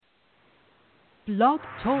Blog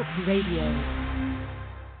Talk Radio.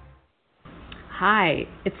 Hi,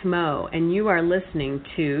 it's Mo, and you are listening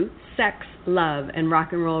to Sex, Love, and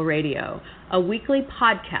Rock and Roll Radio, a weekly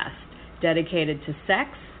podcast dedicated to sex,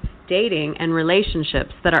 dating, and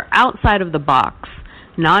relationships that are outside of the box,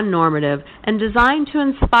 non-normative, and designed to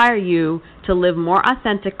inspire you to live more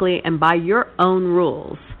authentically and by your own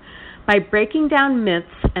rules. By breaking down myths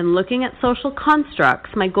and looking at social constructs,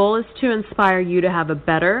 my goal is to inspire you to have a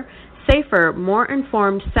better, safer, more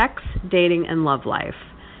informed sex, dating, and love life.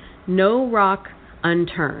 No rock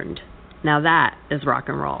unturned. Now that is rock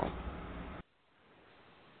and roll.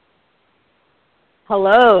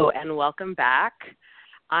 Hello and welcome back.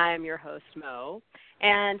 I'm your host, Mo,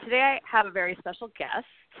 and today I have a very special guest.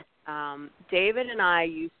 David and I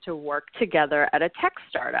used to work together at a tech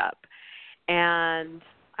startup, and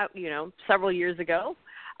several years ago,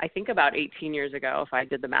 I think about 18 years ago, if I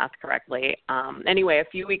did the math correctly. Anyway, a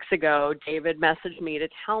few weeks ago, David messaged me to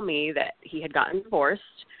tell me that he had gotten divorced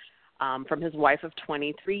from his wife of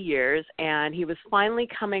 23 years, and he was finally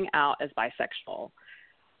coming out as bisexual.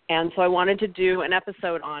 And so I wanted to do an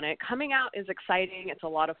episode on it. Coming out is exciting. It's a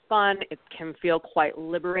lot of fun. It can feel quite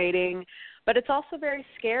liberating, but it's also very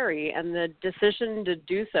scary. And the decision to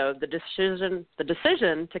do so, the decision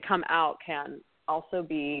to come out can also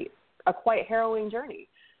be a quite harrowing journey.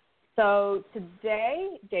 So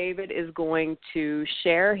today, David is going to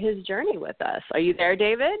share his journey with us. Are you there,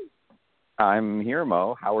 David? I'm here,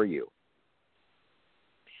 Mo. How are you?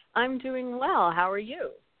 I'm doing well. How are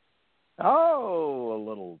you? Oh, a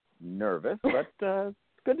little nervous, but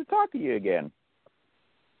good to talk to you again.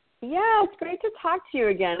 Yeah, it's great to talk to you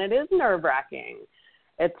again. It is nerve-wracking.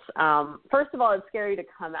 It's first of all, it's scary to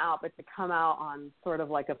come out, but to come out on sort of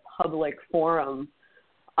like a public forum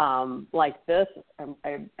like this,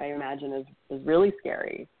 I imagine is really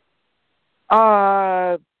scary.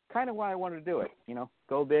 Kind of why I wanted to do it.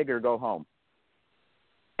 Go big or go home.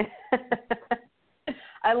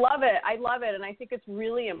 I love it, and I think it's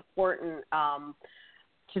really important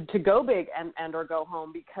to go big and or go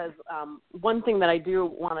home, because one thing that I do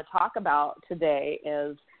want to talk about today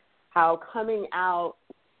is how coming out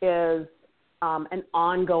is an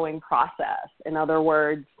ongoing process. In other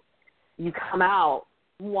words, you come out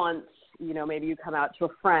once, maybe you come out to a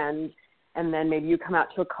friend, and then maybe you come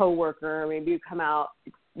out to a coworker, maybe you come out,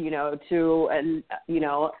 to an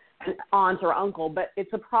aunt or uncle, but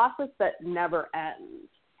it's a process that never ends.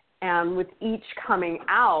 And with each coming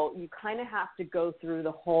out, you kind of have to go through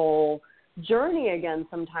the whole journey again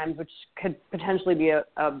sometimes, which could potentially be a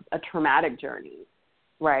traumatic journey,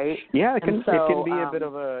 right? Yeah, it can be a bit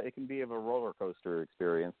of a roller coaster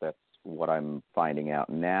experience. That's what I'm finding out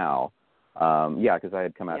now. Because I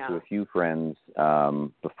had come out to a few friends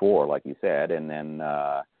before, like you said, and then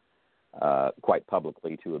quite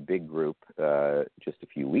publicly to a big group just a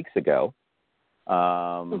few weeks ago.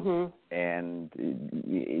 And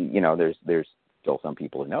there's still some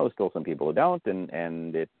people who know, still some people who don't,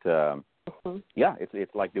 and it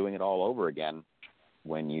it's like doing it all over again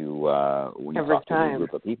when you talk to a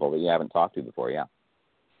group of people that you haven't talked to before. Yeah.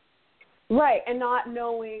 Right, and not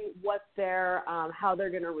knowing what they're, how they're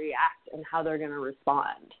going to react and how they're going to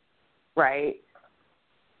respond, right?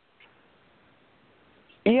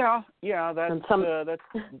 Yeah, that's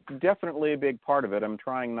definitely a big part of it. I'm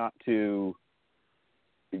trying not to,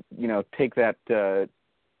 take that,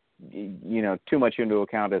 too much into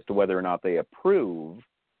account as to whether or not they approve.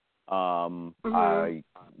 I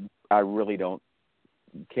really don't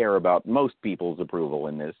care about most people's approval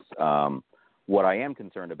in this. What I am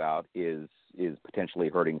concerned about is potentially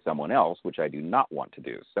hurting someone else, which I do not want to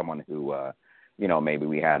do. Someone who, maybe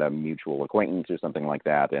we had a mutual acquaintance or something like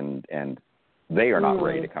that, and they are not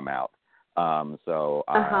ready to come out.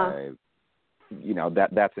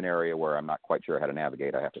 That's an area where I'm not quite sure how to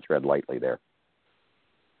navigate. I have to tread lightly there.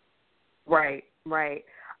 Right.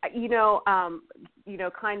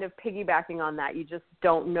 Kind of piggybacking on that, you just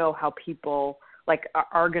don't know how people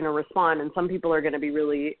are going to respond, and some people are going to be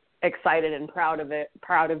really excited and proud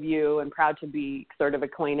of you, and proud to be sort of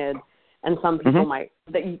acquainted, and some people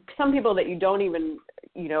some people that you don't even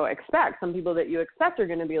expect, some people that you expect are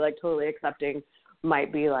going to be like totally accepting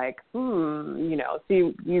might be like so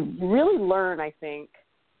you really learn, I think,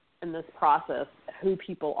 in this process who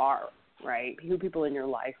people are, right? Who people in your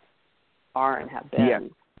life are and have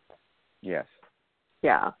been. Yes.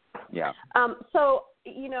 Yeah. So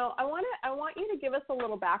I want you to give us a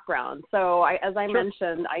little background. So as I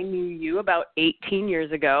mentioned, I knew you about 18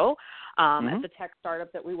 years ago at the tech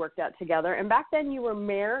startup that we worked at together. And back then you were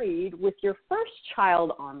married with your first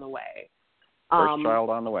child on the way. First child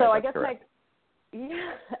on the way. So That's I guess correct.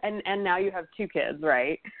 and now you have two kids,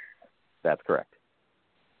 right? That's correct.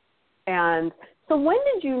 And so when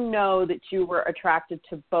did you know that you were attracted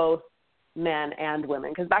to both men and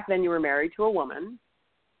women? Because back then you were married to a woman.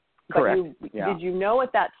 Correct. But did you know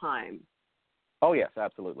at that time? Oh, yes,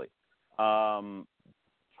 absolutely. Probably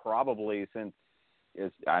since,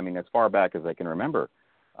 as far back as I can remember,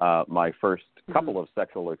 my first couple of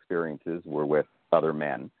sexual experiences were with other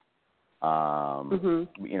men,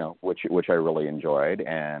 which I really enjoyed.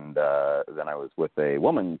 And then I was with a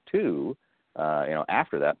woman, too,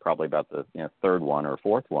 after that, probably about the third one or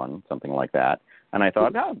fourth one, something like that. And I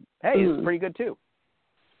thought, hey, it's pretty good, too.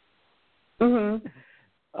 So,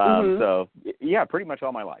 yeah, pretty much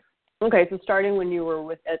all my life. Okay, so starting when you were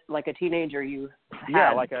like a teenager, you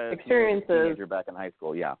had like a experiences. Teenager back in high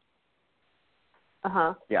school, yeah.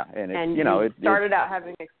 Yeah, and it started out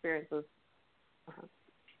having experiences.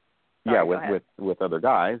 Sorry, with other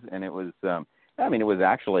guys, and it was it was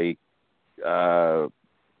actually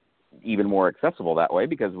even more accessible that way,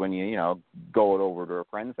 because when you go over to a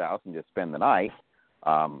friend's house and just spend the night,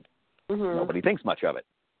 nobody thinks much of it.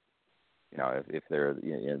 If they're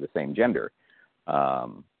the same gender.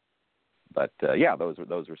 But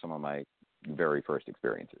those were some of my very first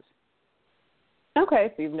experiences.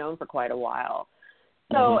 Okay, so you've known for quite a while.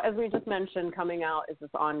 So as we just mentioned, coming out is this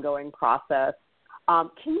ongoing process. Can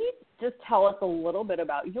you just tell us a little bit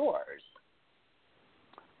about yours?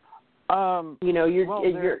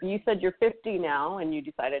 You said you're 50 now, and you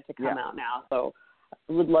decided to come out now. So I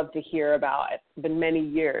would love to hear about. It's been many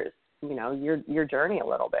years. Your journey a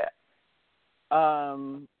little bit.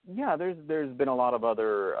 There's been a lot of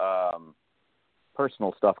other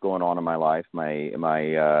personal stuff going on in my life. My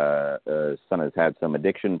son has had some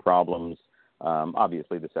addiction problems.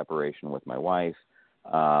 Obviously, the separation with my wife.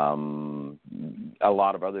 A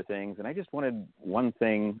lot of other things, and I just wanted one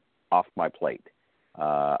thing off my plate.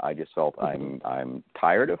 I just felt I'm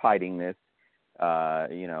tired of hiding this.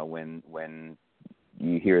 When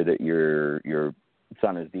you hear that your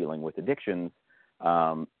son is dealing with addictions,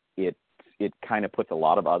 it kind of puts a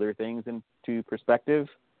lot of other things into perspective.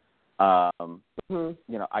 I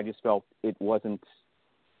just felt it wasn't,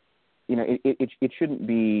 it shouldn't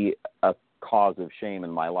be a cause of shame in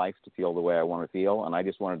my life to feel the way I want to feel. And I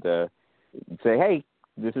just wanted to say, hey,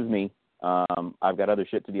 this is me. I've got other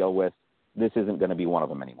shit to deal with. This isn't going to be one of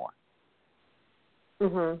them anymore.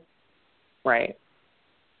 Right.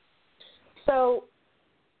 So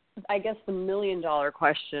I guess the $1 million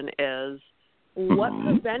question is, what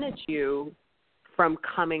prevented you from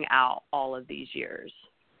coming out all of these years?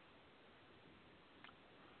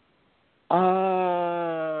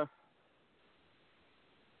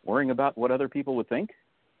 Worrying about what other people would think.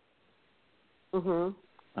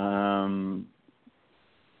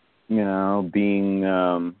 Being,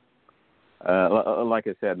 like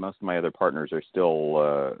I said, most of my other partners are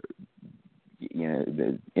still,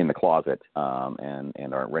 in the closet,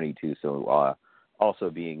 and aren't ready to. So, also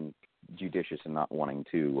being judicious and not wanting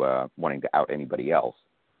to out anybody else.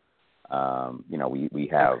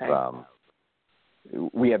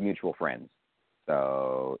 We have mutual friends.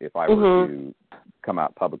 So if I were to come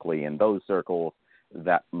out publicly in those circles,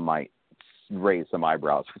 that might raise some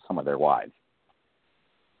eyebrows for some of their wives.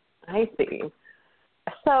 I see.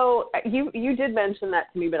 So you did mention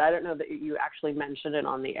that to me, but I don't know that you actually mentioned it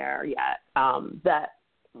on the air yet, that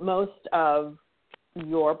most of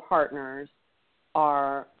your partners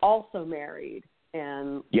are also married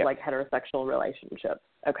in like heterosexual relationships.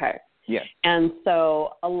 Okay. Yes. And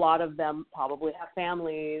so a lot of them probably have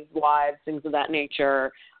families, wives, things of that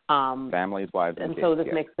nature. Families, wives, and kids. So this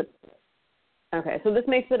makes it this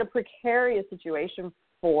makes it a precarious situation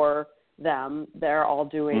for them. They're all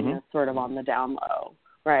doing this sort of on the down low,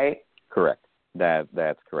 right? Correct.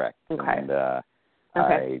 That's correct. Okay.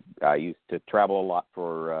 And I used to travel a lot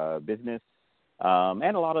for business,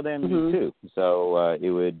 and a lot of them too. So it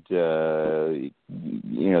would, the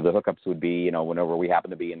hookups would be, whenever we happen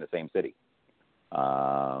to be in the same city,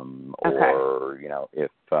 or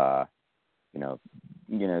if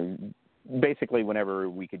basically whenever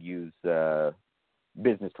we could use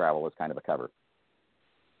business travel as kind of a cover.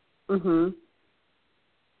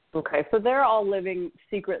 Okay, so they're all living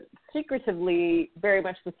secretively, very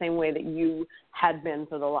much the same way that you had been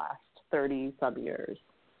for the last 30-some years.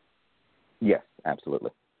 Yes,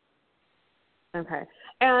 absolutely. Okay.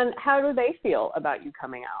 And how do they feel about you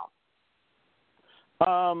coming out?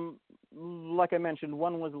 Like I mentioned,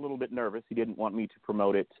 one was a little bit nervous. He didn't want me to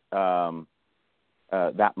promote it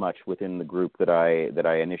that much within the group that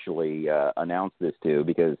I initially announced this to,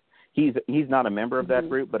 because he's not a member of that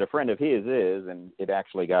group, but a friend of his is, and it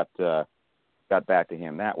actually got back to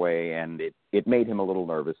him that way, and it made him a little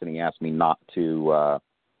nervous, and he asked me not to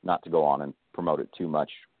not to go on and promote it too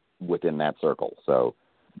much within that circle. So,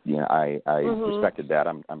 I respected that.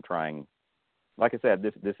 I'm trying, like I said,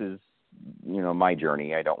 this is, my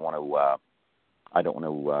journey. I don't want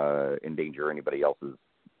to endanger anybody else's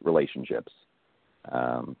relationships.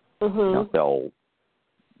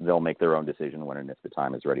 They'll make their own decision when and if the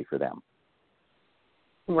time is ready for them.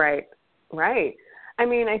 Right. I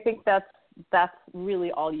mean, I think that's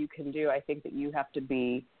really all you can do. I think that you have to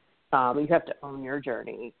be, you have to own your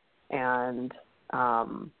journey. And,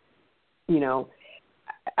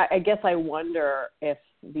 I guess I wonder if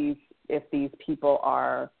these people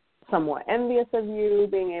are somewhat envious of you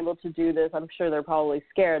being able to do this. I'm sure they're probably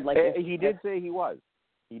scared. Like he did say he was.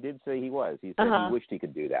 He said he wished he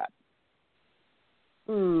could do that.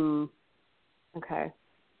 Okay.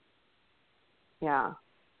 Yeah.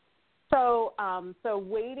 So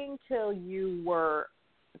waiting till you were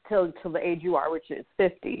till the age you are, which is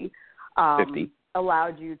 50, 50.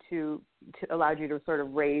 allowed you to sort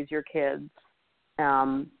of raise your kids,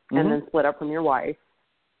 and then split up from your wife.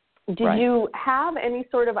 Did you have any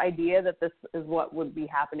sort of idea that this is what would be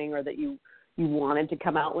happening, or that you wanted to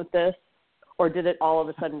come out with this, or did it all of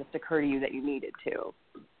a sudden just occur to you that you needed to?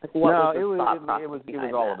 Like, what was the thought process behind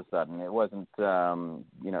it was all of a sudden. It wasn't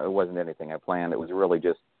it wasn't anything I planned. It was really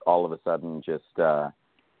just all of a sudden, just a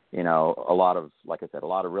lot of, like I said, a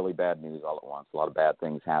lot of really bad news all at once, a lot of bad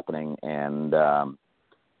things happening, and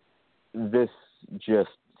this just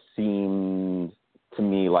seemed to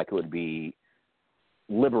me like it would be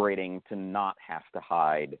liberating to not have to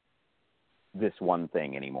hide this one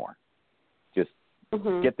thing anymore. Just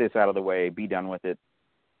get this out of the way, be done with it,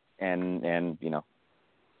 and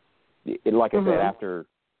like I said, after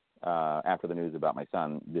the news about my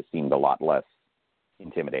son, this seemed a lot less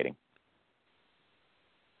intimidating.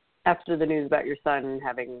 After the news about your son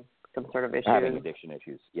having some sort of issues? Having addiction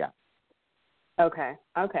issues, yeah. Okay.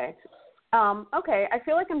 I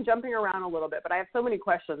feel like I'm jumping around a little bit, but I have so many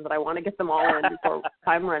questions that I want to get them all in before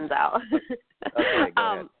time runs out. Okay,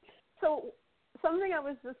 go ahead. So something I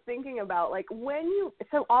was just thinking about, like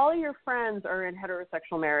so all of your friends are in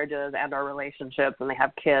heterosexual marriages and are relationships, and they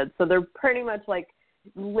have kids, so they're pretty much like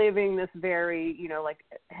living this very, like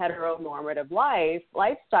heteronormative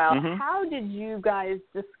lifestyle. How did you guys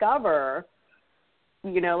discover,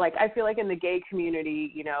 like I feel like in the gay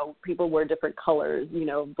community, people wear different colors,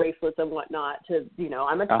 bracelets and whatnot to,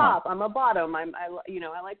 I'm a top, I'm a bottom, I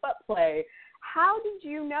like butt play. How did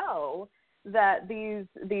you know that these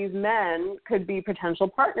men could be potential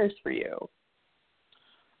partners for you?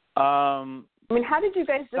 I mean, how did you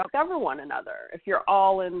guys discover one another if you're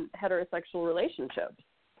all in heterosexual relationships?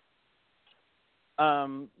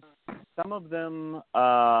 Some of them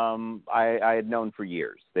I had known for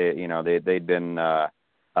years. They'd been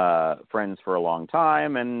friends for a long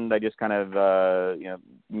time, and I just kind of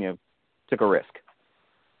took a risk.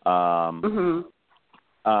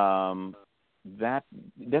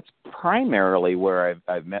 That's primarily where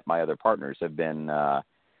I've met my other partners. Have been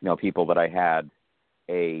people that I had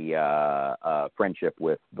a friendship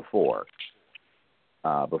with before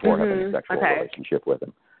having a sexual relationship with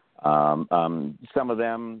them. Some of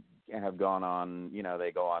them have gone on,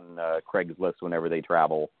 they go on Craigslist whenever they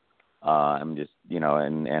travel, and just,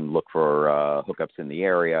 and look for hookups in the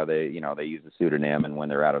area. They use a pseudonym, and when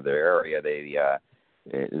they're out of their area,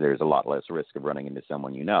 there's a lot less risk of running into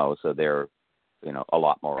someone, so they're, a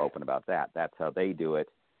lot more open about that. That's how they do it.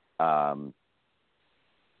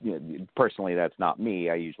 Personally, that's not me.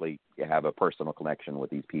 I usually have a personal connection with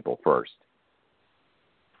these people first.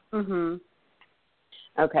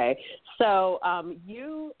 Okay. So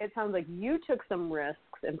it sounds like you took some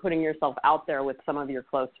risks in putting yourself out there with some of your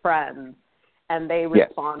close friends, and they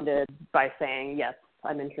responded by saying, yes,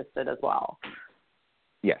 I'm interested as well.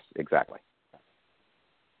 Yes, exactly.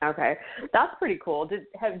 Okay. That's pretty cool. Did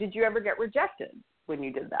you ever get rejected when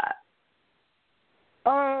you did that?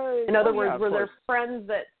 In other words, were there friends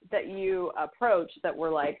that you approached that were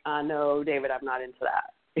like, no, David, I'm not into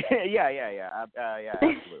that? Yeah,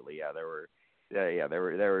 absolutely. Yeah, there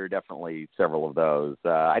were definitely several of those.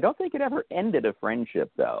 I don't think it ever ended a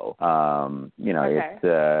friendship, though.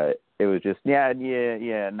 It was just,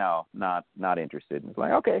 no, not interested. It's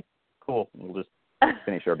like, okay, cool. We'll just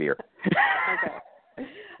finish our beer.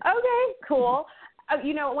 Okay, cool.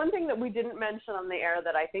 One thing that we didn't mention on the air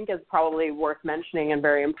that I think is probably worth mentioning and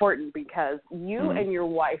very important, because you and your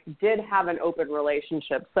wife did have an open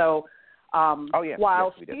relationship. So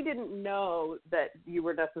while she didn't know that you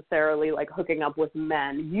were necessarily like hooking up with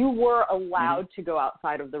men, you were allowed to go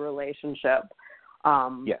outside of the relationship.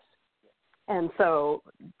 Yes. And so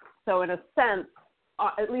in a sense,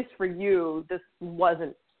 at least for you, this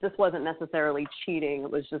wasn't this wasn't necessarily cheating.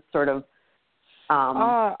 It was just sort of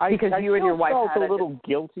because you and your wife felt had a little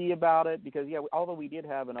guilty about it because, although we did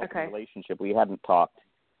have an open Okay. relationship, we hadn't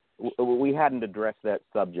addressed that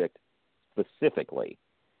subject specifically.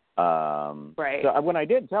 Right. So when I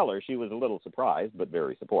did tell her, she was a little surprised, but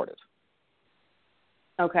very supportive.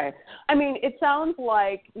 Okay. I mean, it sounds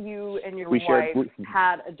like you and your wife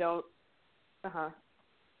had a don't.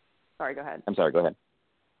 Sorry, go ahead. I'm sorry, go ahead.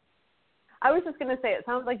 I was just going to say, it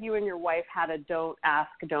sounds like you and your wife had a don't ask,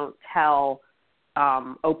 don't tell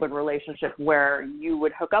open relationship where you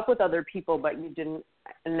would hook up with other people, but you didn't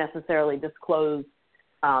necessarily disclose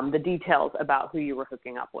the details about who you were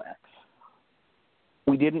hooking up with.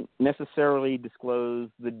 We didn't necessarily disclose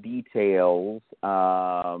the details.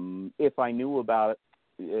 If I knew about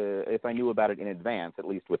it in advance, at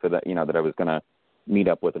least with that I was going to meet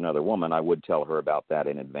up with another woman, I would tell her about that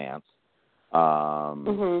in advance. There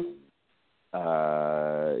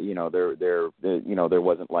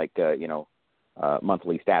wasn't like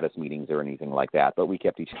monthly status meetings or anything like that, but we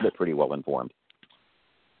kept each other pretty well informed.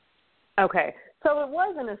 Okay. So it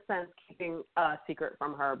was, in a sense, keeping a secret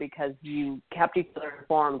from her because you kept each other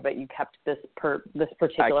informed, but you kept this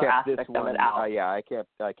particular aspect of it out. I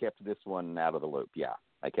kept this one out of the loop. Yeah,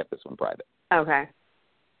 I kept this one private. Okay.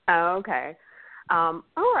 Okay. All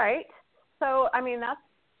right. So, I mean,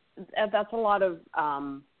 that's a lot of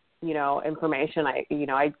information. I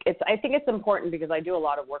think it's important because I do a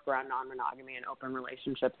lot of work around non-monogamy and open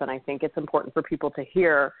relationships, and I think it's important for people to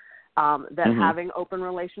hear that having open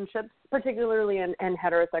relationships, particularly in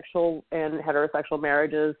heterosexual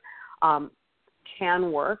marriages,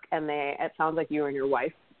 can work. And it sounds like you and your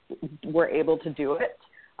wife were able to do it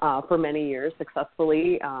for many years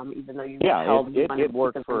successfully, even though you held it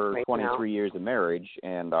worked for 23 years of marriage,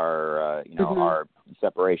 and our our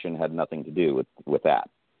separation had nothing to do with that.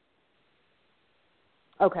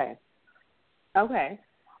 Okay.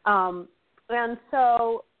 And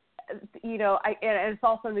so, and it's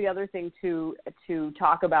also the other thing to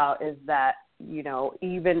talk about is that,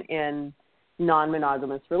 even in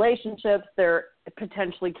non-monogamous relationships, there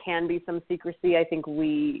potentially can be some secrecy. I think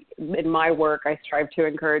in my work, I strive to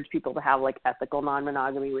encourage people to have like ethical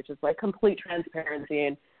non-monogamy, which is like complete transparency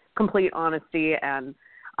and complete honesty. And,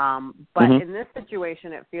 but in this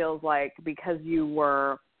situation, it feels like because you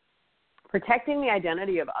were protecting the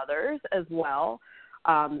identity of others as well,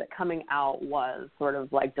 that coming out was sort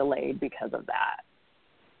of like delayed because of that.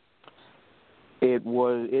 It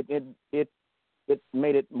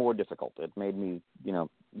made it more difficult. It made me,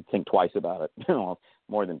 think twice about it,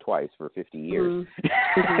 more than twice for 50 years.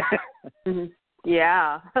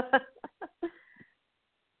 Yeah.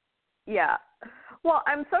 Yeah. Well,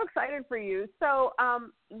 I'm so excited for you. So,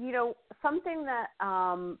 something that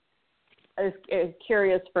is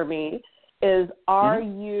curious for me is, are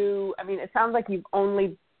you, I mean, it sounds like you've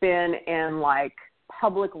only been in like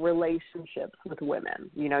public relationships with women,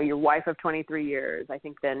 your wife of 23 years. I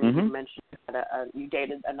think then you mentioned that you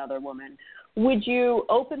dated another woman. Would you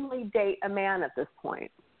openly date a man at this point?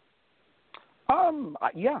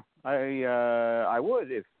 Yeah, I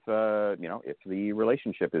would if the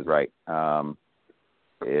relationship is right. I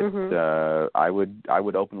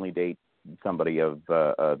would openly date somebody of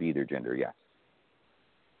either gender. Yes.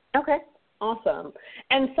 Okay. Awesome.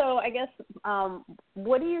 And so I guess,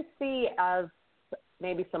 what do you see as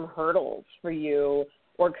maybe some hurdles for you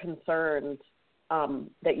or concerns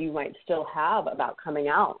that you might still have about coming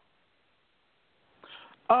out?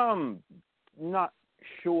 Not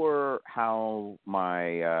sure how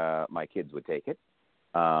my kids would take it.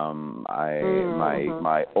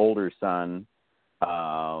 My older son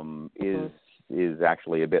is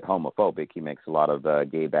actually a bit homophobic. He makes a lot of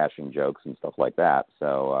gay bashing jokes and stuff like that.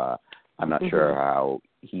 So I'm not sure how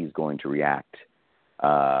he's going to react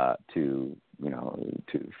to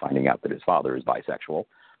finding out that his father is bisexual.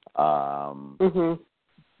 I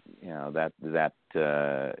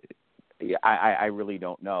really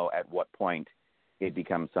don't know at what point it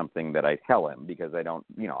becomes something that I tell him, because I don't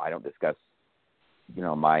discuss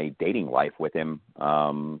my dating life with him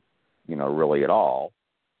really at all.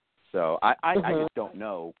 So I just don't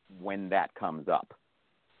know when that comes up.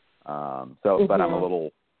 But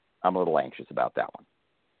I'm a little anxious about that one.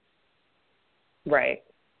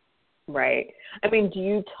 Right. I mean, do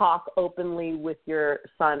you talk openly with your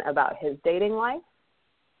son about his dating life?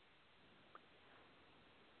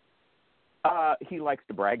 He likes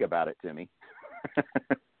to brag about it to me.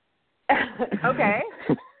 Okay.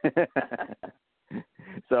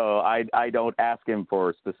 So I don't ask him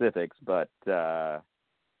for specifics, but he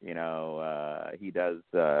does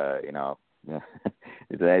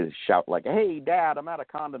they shout like, "Hey, Dad, I'm out of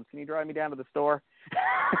condoms. Can you drive me down to the store?"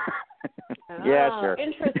 Yeah, sure.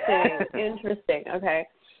 Interesting. Okay.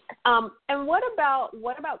 And what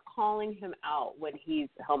about calling him out when he's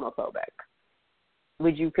homophobic?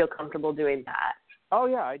 Would you feel comfortable doing that? Oh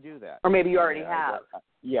yeah, I do that. Or maybe you already have.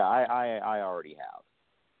 I already have.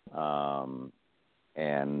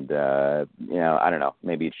 And I don't know.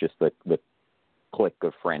 Maybe it's just the clique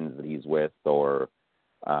of friends that he's with, or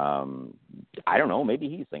I don't know. Maybe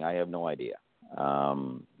he's saying, I have no idea.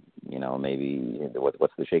 Maybe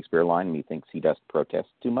what's the Shakespeare line? He thinks he doesn't protest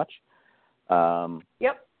too much.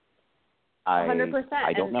 Yep. 100%.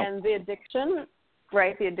 I don't know. And the addiction,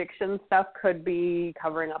 right? The addiction stuff could be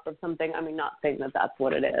covering up of something. I mean, not saying that that's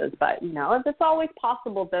what it is, but it's always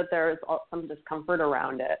possible that there's some discomfort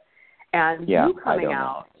around it. And you coming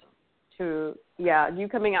out to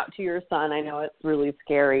your son, I know it's really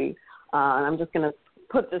scary, and I'm just going to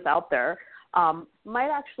put this out there, might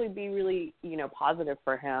actually be really, positive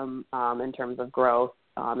for him in terms of growth,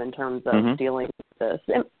 in terms of dealing with this.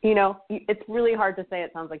 And, it's really hard to say.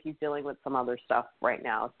 It sounds like he's dealing with some other stuff right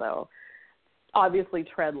now. So obviously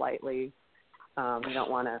tread lightly. You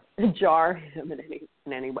don't want to jar him in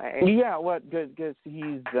any way. Yeah, because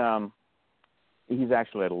he's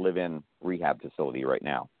actually at a live-in rehab facility right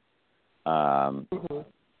now.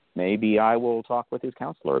 Maybe I will talk with his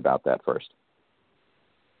counselor about that first.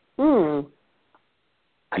 That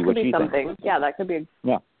could be something. Thinks. Yeah, that could be.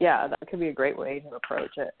 That could be a great way to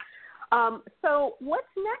approach it. So what's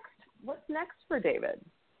next? What's next for David?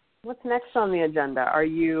 What's next on the agenda? Are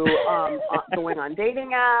you going on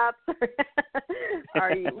dating apps?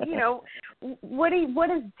 Are you, what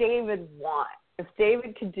does David want? If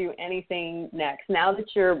David could do anything next, now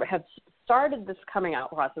that you have started this coming out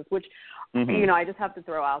process, which, I just have to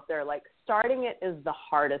throw out there, like starting it is the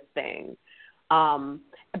hardest thing.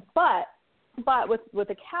 But with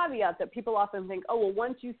a caveat that people often think, oh, well,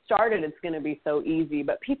 once you start it, it's going to be so easy.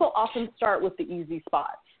 But people often start with the easy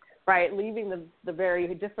spots, right? Leaving the very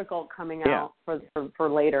difficult coming out for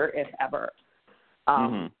later, if ever.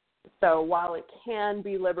 So while it can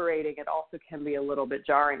be liberating, it also can be a little bit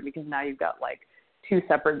jarring because now you've got like two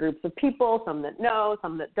separate groups of people, some that know,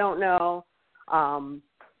 some that don't know.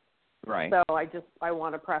 Right. So I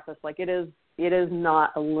want to preface, like it is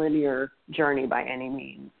not a linear journey by any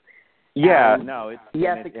means. Yeah, no, it's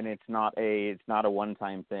not a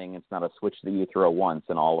one-time thing. It's not a switch that you throw once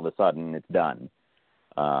and all of a sudden it's done.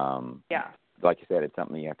 Like you said, it's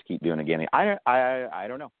something you have to keep doing again. I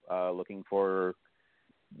don't know. Looking for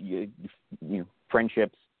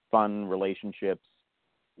friendships, fun relationships,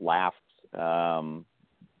 laughs from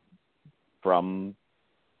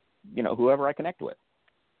whoever I connect with.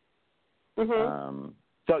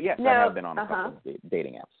 So yes, I have been on a couple of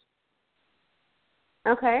dating apps.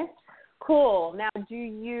 Okay, cool. Now, do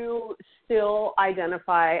you still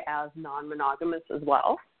identify as non-monogamous as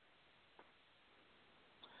well?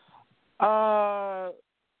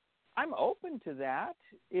 I'm open to that.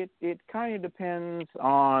 It kind of depends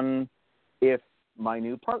on if my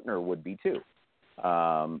new partner would be too.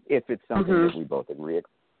 If it's something that we both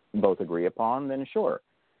agree upon, then sure.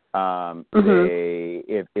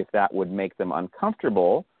 If that would make them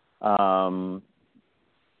uncomfortable, and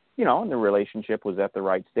the relationship was at the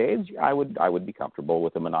right stage, I would be comfortable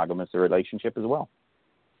with a monogamous relationship as well.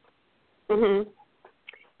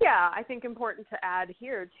 Yeah, I think important to add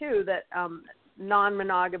here too that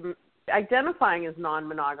identifying as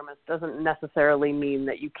non-monogamous doesn't necessarily mean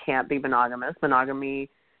that you can't be monogamous.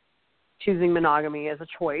 Choosing monogamy is a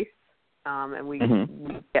choice, and we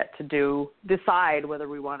get to decide whether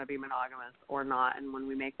we want to be monogamous or not. And when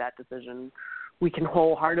we make that decision, we can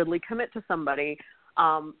wholeheartedly commit to somebody,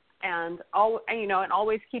 and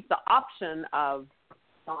always keep the option of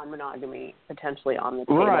non-monogamy potentially on the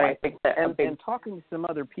table. Right. I think that and talking to some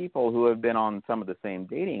other people who have been on some of the same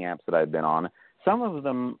dating apps that I've been on, some of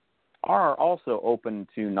them are also open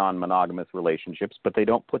to non-monogamous relationships, but they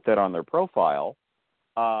don't put that on their profile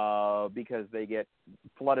because they get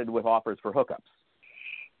flooded with offers for hookups.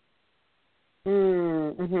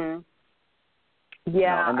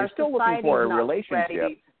 Yeah, and they're still looking for a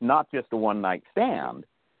relationship, not just a one-night stand.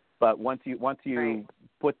 But once you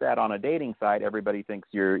put that on a dating site, everybody thinks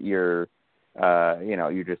you're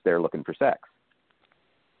just there looking for sex.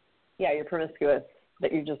 Yeah, you're promiscuous,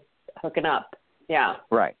 that you're just hooking up. Yeah.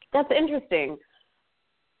 Right. That's interesting.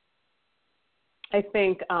 I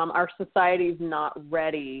think our society's not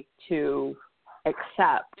ready to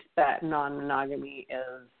accept that non-monogamy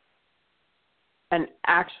is an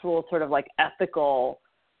actual sort of like ethical,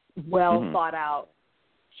 well thought out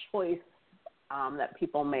choice that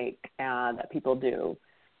people make, that people do.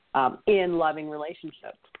 in loving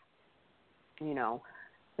relationships. You know,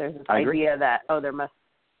 there's this I agree. idea that,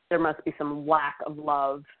 there must be some lack of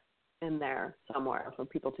love in there somewhere for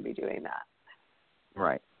people to be doing that.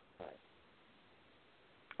 Right.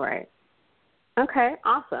 Right. Okay,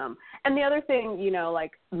 awesome. And the other thing, you know,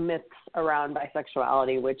 like myths around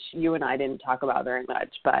bisexuality, which you and I didn't talk about very much,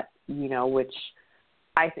 but, you know, which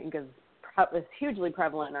I think is hugely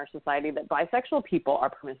prevalent in our society, that bisexual people are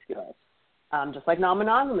promiscuous, just like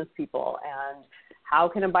non-monogamous people. And how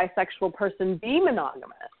can a bisexual person be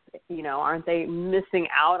monogamous? You know, aren't they missing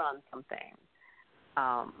out on something?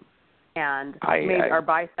 And maybe are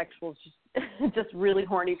bisexuals just really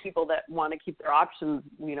horny people that want to keep their options,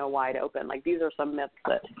 you know, wide open? Like, these are some myths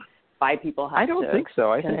that bi people have. I don't think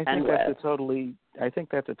so. I think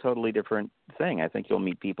that's a totally different thing. I think you'll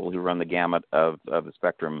meet people who run the gamut of the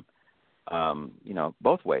spectrum, you know,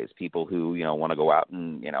 both ways. People who, you know, want to go out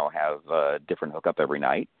and, you know, have a different hookup every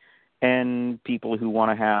night, and people who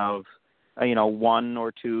want to have, you know, one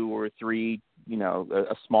or two or three, you know,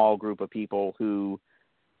 a small group of people who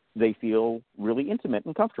they feel really intimate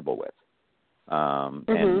and comfortable with. And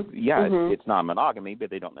it's non-monogamy, but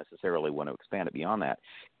they don't necessarily want to expand it beyond that.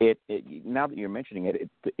 Now that you're mentioning it,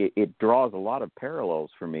 it draws a lot of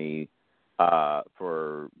parallels for me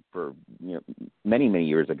for you know, many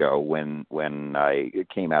years ago when I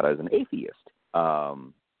came out as an atheist,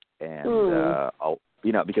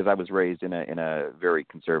 you know, because I was raised in a very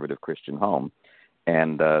conservative Christian home,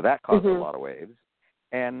 and that caused a lot of waves.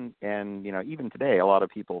 And you know, even today, a lot of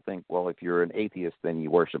people think, well, if you're an atheist, then you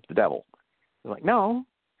worship the devil. They're like, no.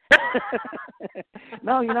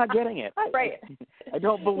 No, you're not getting it. Right. I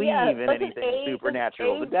don't believe in anything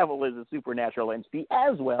supernatural. The devil is a supernatural entity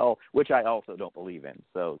as well, which I also don't believe in.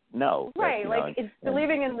 So, no. Right, like, it's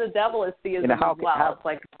believing in the devil is theism as well. It's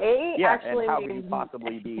like, actually, and how can you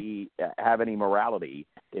possibly have any morality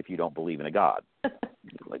if you don't believe in a God?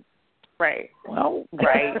 Like, right. Well,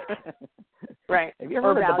 right. Right. Have you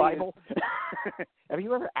ever read the Bible? Have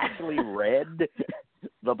you ever actually read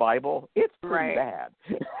the Bible? It's pretty bad.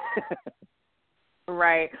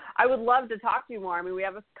 Right. I would love to talk to you more. I mean, we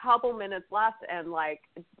have a couple minutes left, and like,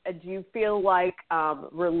 do you feel like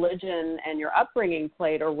religion and your upbringing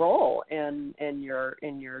played a role in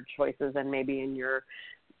your choices and maybe in your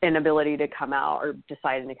inability to come out or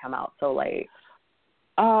deciding to come out so late?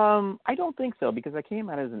 I don't think so, because I came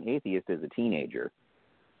out as an atheist as a teenager.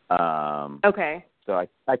 Okay. So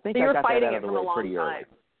I think I got that out of the way pretty early.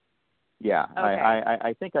 Yeah, okay.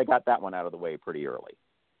 I think I got that one out of the way pretty early.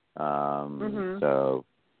 So,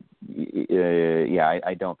 yeah,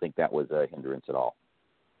 I don't think that was a hindrance at all.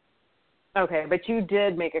 Okay, but you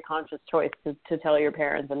did make a conscious choice to tell your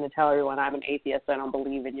parents and to tell everyone, I'm an atheist. I don't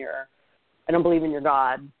believe in your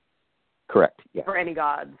God. Correct. Yeah. Or any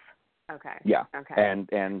gods. Okay. Yeah. Okay.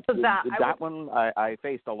 And so that one I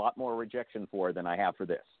faced a lot more rejection for than I have for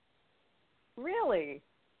this. Really?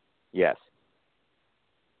 Yes.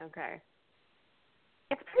 Okay.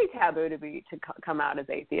 It's pretty taboo to come out as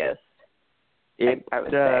atheist. I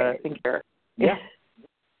would say. I think you're. Yeah.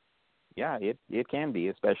 Yeah, it can be,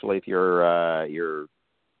 especially if your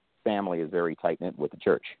family is very tight knit with the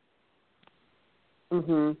church.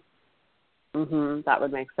 That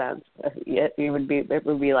would make sense. It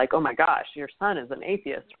would be like, oh my gosh, your son is an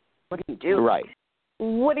atheist. What are you doing? Right.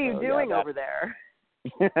 What are you doing over there?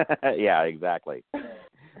 Yeah, exactly.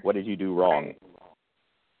 What did you do wrong? Right.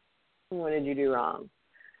 What did you do wrong?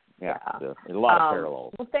 Yeah. There's a lot of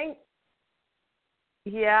parallels. Well,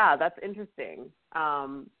 yeah, that's interesting.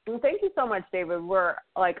 Well, thank you so much, David. We're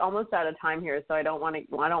like almost out of time here, so I don't want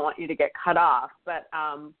you to get cut off. But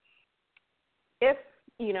if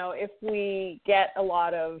we get a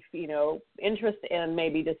lot of interest in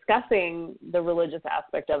maybe discussing the religious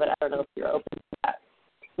aspect of it, I don't know if you're open to that.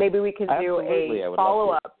 Maybe we could do a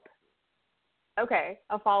follow-up. Okay,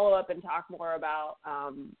 a follow-up and talk more about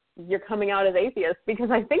your coming out as atheist,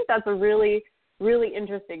 because I think that's a really, really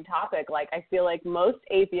interesting topic. Like, I feel like most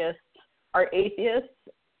atheists are atheists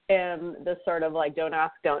in this sort of like don't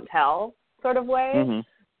ask, don't tell sort of way.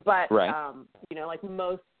 But, like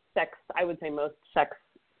most sex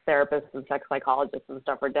therapists and sex psychologists and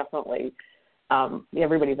stuff are definitely,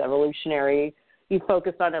 everybody's evolutionary. You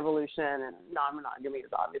focus on evolution, and non-monogamy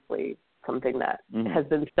is obviously something that has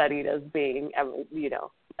been studied as being,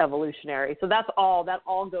 evolutionary. So that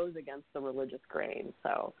all goes against the religious grain.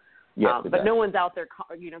 So, but no one's out there,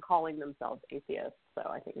 calling themselves atheists. So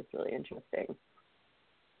I think it's really interesting.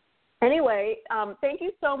 Anyway, thank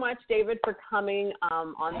you so much, David, for coming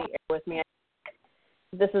on the air with me.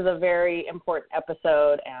 This is a very important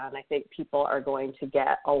episode, and I think people are going to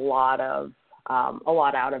get a lot of a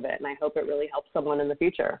lot out of it, and I hope it really helps someone in the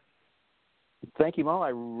future. Thank you, Mo. I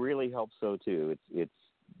really hope so too.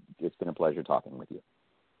 It's been a pleasure talking with you.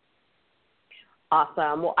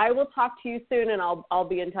 Awesome. Well, I will talk to you soon, and I'll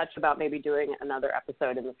be in touch about maybe doing another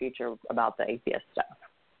episode in the future about the atheist stuff.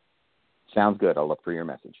 Sounds good. I'll look for your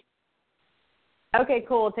message. Okay,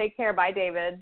 cool. Take care. Bye, David.